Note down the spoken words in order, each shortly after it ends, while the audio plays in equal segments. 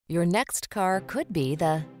Your next car could be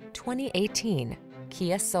the 2018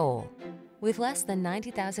 Kia Soul. With less than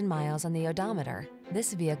 90,000 miles on the odometer,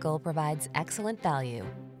 this vehicle provides excellent value.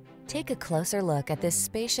 Take a closer look at this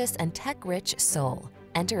spacious and tech-rich Soul.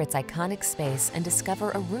 Enter its iconic space and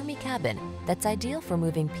discover a roomy cabin that's ideal for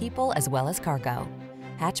moving people as well as cargo.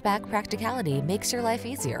 Hatchback practicality makes your life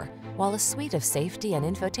easier, while a suite of safety and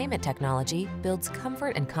infotainment technology builds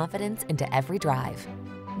comfort and confidence into every drive.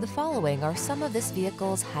 The following are some of this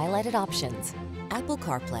vehicle's highlighted options: Apple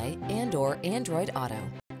CarPlay and/or Android Auto,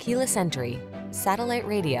 keyless entry, satellite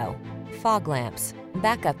radio, fog lamps,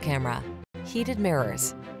 backup camera, heated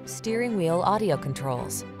mirrors, steering wheel audio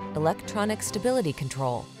controls, electronic stability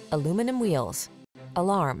control, aluminum wheels,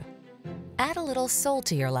 alarm. Add a little soul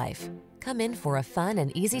to your life. Come in for a fun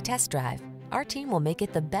and easy test drive. Our team will make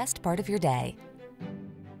it the best part of your day.